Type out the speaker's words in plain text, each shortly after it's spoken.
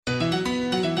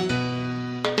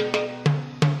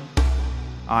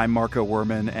I'm Marco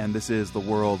Werman, and this is The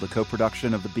World, a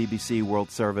co-production of the BBC World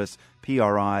Service,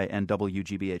 PRI, and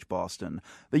WGBH Boston.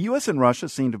 The U.S. and Russia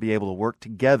seem to be able to work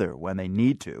together when they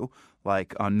need to,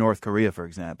 like on North Korea, for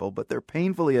example, but they're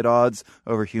painfully at odds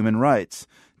over human rights.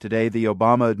 Today, the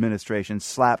Obama administration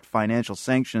slapped financial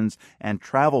sanctions and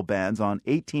travel bans on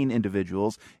 18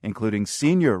 individuals, including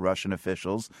senior Russian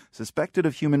officials, suspected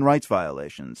of human rights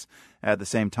violations. At the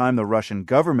same time, the Russian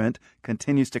government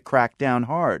continues to crack down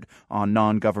hard on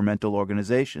non-governmental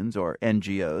organizations, or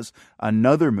NGOs,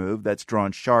 another move that's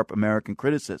drawn sharp American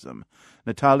criticism.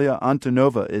 Natalia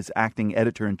Antonova is acting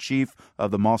editor-in-chief of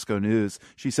the Moscow News.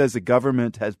 She says the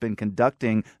government has been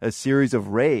conducting a series of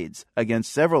raids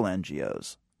against several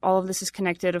NGOs. All of this is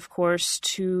connected, of course,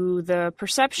 to the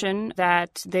perception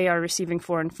that they are receiving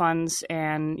foreign funds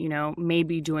and,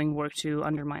 maybe doing work to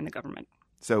undermine the government.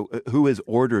 So who has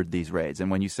ordered these raids?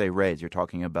 And when you say raids, you're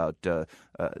talking about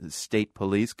state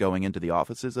police going into the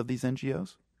offices of these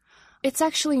NGOs? It's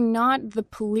actually not the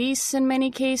police in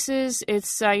many cases.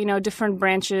 It's, different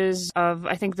branches of,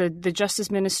 I think, the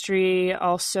Justice Ministry,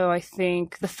 also, I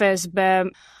think, the FSB.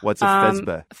 What's a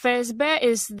FSB? FSB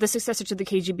is the successor to the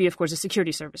KGB, of course, the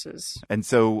security services. And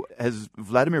so has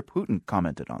Vladimir Putin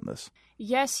commented on this?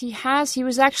 Yes, he has. He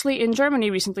was actually in Germany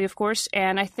recently, of course,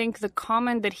 and I think the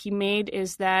comment that he made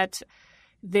is that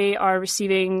they are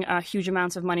receiving huge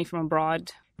amounts of money from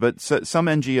abroad. But some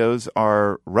NGOs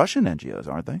are Russian NGOs,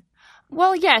 aren't they?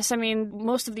 Well, yes. I mean,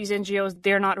 most of these NGOs,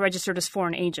 they're not registered as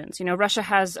foreign agents. Russia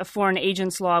has a foreign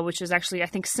agents law, which is actually, I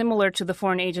think, similar to the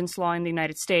foreign agents law in the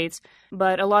United States.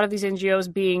 But a lot of these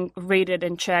NGOs being rated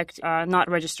and checked, not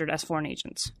registered as foreign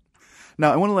agents.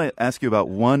 Now, I want to ask you about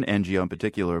one NGO in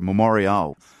particular,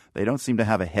 Memorial. They don't seem to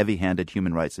have a heavy-handed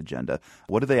human rights agenda.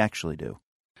 What do they actually do?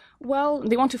 Well,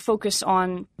 they want to focus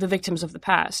on the victims of the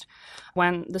past.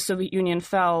 When the Soviet Union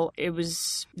fell, it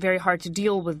was very hard to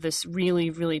deal with this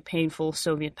really, really painful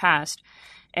Soviet past.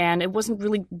 And it wasn't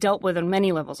really dealt with on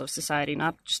many levels of society,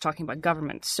 not just talking about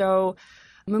government. So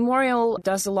Memorial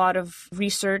does a lot of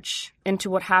research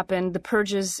into what happened, the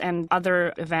purges and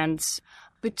other events.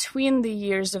 Between the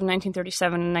years of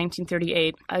 1937 and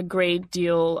 1938, a great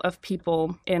deal of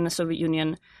people in the Soviet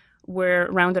Union were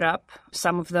rounded up.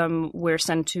 Some of them were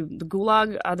sent to the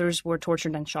Gulag. Others were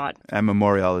tortured and shot. And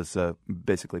Memorial is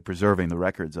basically preserving the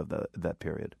records of that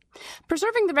period.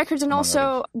 Preserving the records and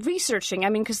also researching. I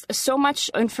mean, because so much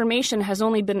information has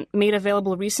only been made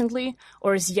available recently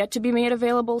or is yet to be made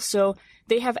available. So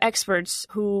they have experts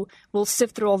who will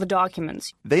sift through all the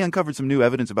documents. They uncovered some new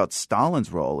evidence about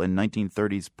Stalin's role in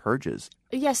 1930s purges.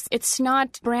 Yes, it's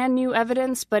not brand new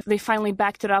evidence, but they finally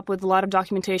backed it up with a lot of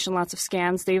documentation, lots of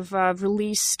scans. They've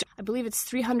released, I believe it's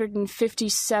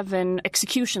 357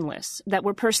 execution lists that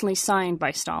were personally signed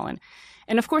by Stalin.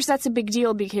 And of course, that's a big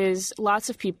deal because lots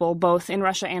of people, both in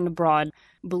Russia and abroad,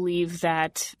 believe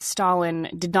that Stalin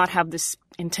did not have this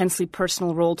intensely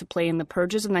personal role to play in the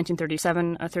purges of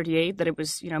 1937-38, that it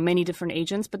was, many different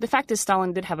agents. But the fact is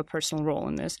Stalin did have a personal role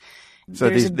in this. So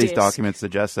these documents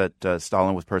suggest that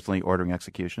Stalin was personally ordering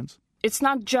executions? It's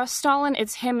not just Stalin.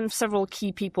 It's him and several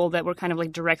key people that were kind of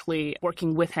like directly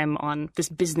working with him on this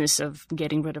business of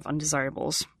getting rid of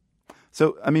undesirables.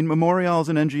 So, I mean, Memorial is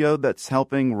an NGO that's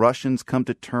helping Russians come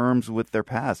to terms with their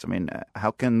past. I mean,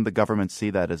 how can the government see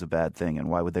that as a bad thing, and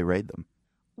why would they raid them?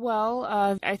 Well,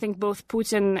 I think both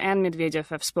Putin and Medvedev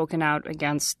have spoken out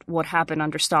against what happened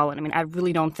under Stalin. I mean, I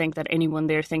really don't think that anyone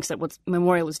there thinks that what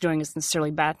Memorial is doing is necessarily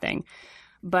a bad thing.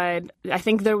 But I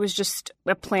think there was just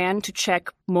a plan to check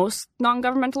most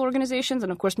non-governmental organizations,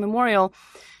 and of course Memorial.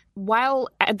 While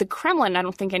at the Kremlin, I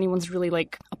don't think anyone's really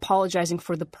apologizing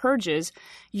for the purges,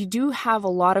 you do have a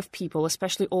lot of people,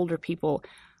 especially older people,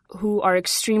 who are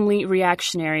extremely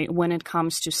reactionary when it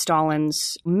comes to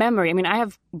Stalin's memory. I mean, I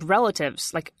have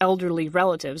relatives, elderly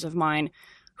relatives of mine,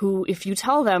 who, if you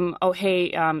tell them, oh, hey,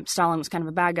 Stalin was kind of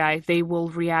a bad guy, they will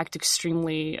react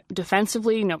extremely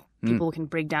defensively. People can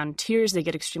break down in tears. They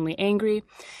get extremely angry.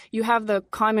 You have the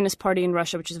Communist Party in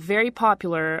Russia, which is a very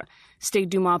popular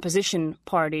State Duma opposition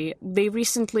party. They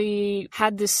recently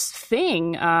had this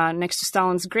thing next to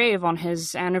Stalin's grave on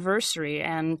his anniversary,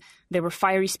 and there were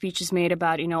fiery speeches made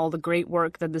about, all the great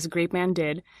work that this great man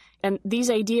did. And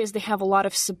these ideas, they have a lot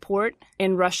of support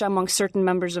in Russia among certain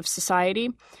members of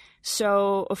society.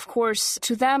 So, of course,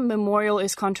 to them, Memorial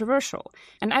is controversial.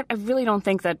 And I really don't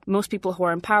think that most people who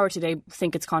are in power today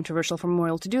think it's controversial for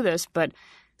Memorial to do this, but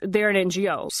they're an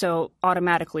NGO, so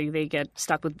automatically they get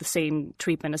stuck with the same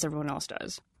treatment as everyone else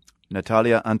does.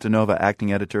 Natalia Antonova,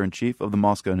 acting editor-in-chief of the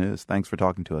Moscow News. Thanks for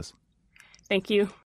talking to us. Thank you.